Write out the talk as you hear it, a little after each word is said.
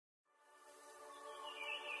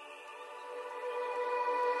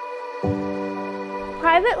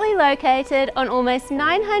Privately located on almost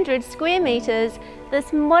 900 square metres,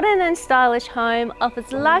 this modern and stylish home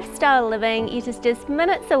offers lifestyle living yet is just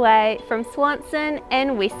minutes away from Swanson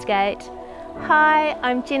and Westgate. Hi,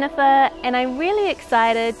 I'm Jennifer and I'm really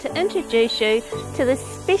excited to introduce you to this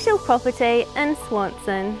special property in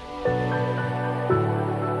Swanson.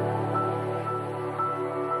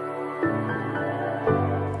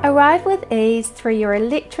 Arrive with ease through your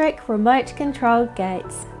electric remote controlled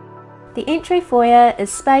gates. The entry foyer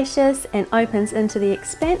is spacious and opens into the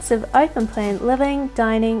expansive open plan living,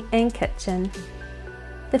 dining and kitchen.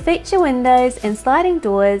 The feature windows and sliding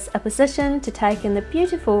doors are positioned to take in the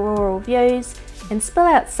beautiful rural views and spill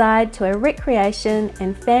outside to a recreation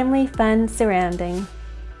and family fun surrounding.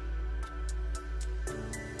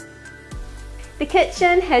 The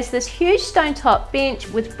kitchen has this huge stone top bench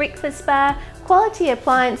with breakfast bar, quality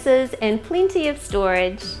appliances and plenty of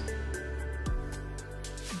storage.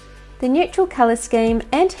 The neutral colour scheme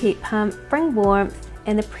and heat pump bring warmth,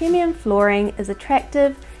 and the premium flooring is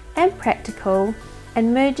attractive and practical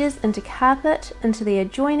and merges into carpet into the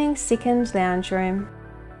adjoining second lounge room.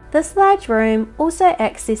 This large room also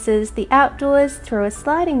accesses the outdoors through a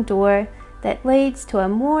sliding door that leads to a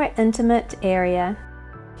more intimate area.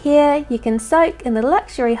 Here you can soak in the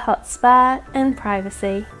luxury hot spa in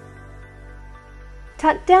privacy.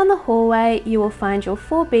 Tucked down the hallway you will find your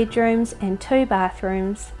 4 bedrooms and 2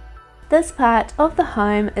 bathrooms. This part of the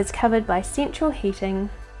home is covered by central heating.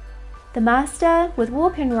 The master with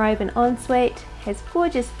walk-in robe and ensuite has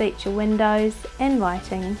gorgeous feature windows and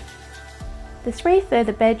lighting. The 3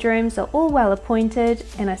 further bedrooms are all well appointed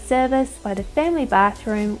and are serviced by the family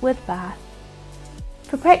bathroom with bath.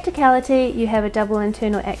 For practicality, you have a double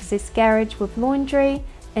internal access garage with laundry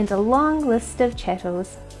and a long list of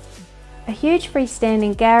chattels. A huge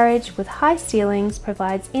freestanding garage with high ceilings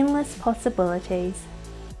provides endless possibilities.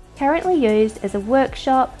 Currently used as a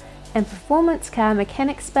workshop and performance car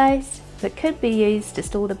mechanic space, but could be used to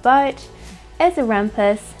store the boat, as a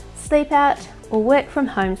rumpus, sleep out or work from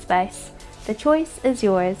home space. The choice is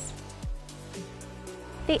yours.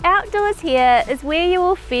 The outdoors here is where you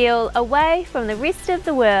will feel away from the rest of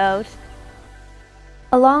the world.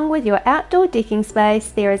 Along with your outdoor decking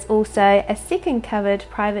space, there is also a second covered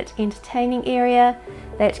private entertaining area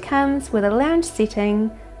that comes with a lounge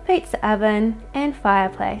setting, pizza oven and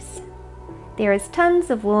fireplace. There is tons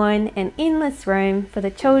of lawn and endless room for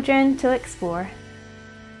the children to explore.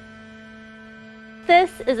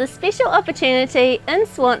 This is a special opportunity in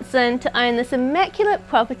Swanson to own this immaculate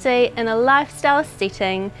property in a lifestyle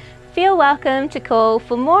setting. Feel welcome to call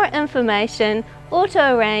for more information or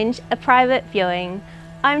to arrange a private viewing.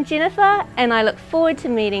 I'm Jennifer and I look forward to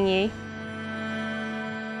meeting you.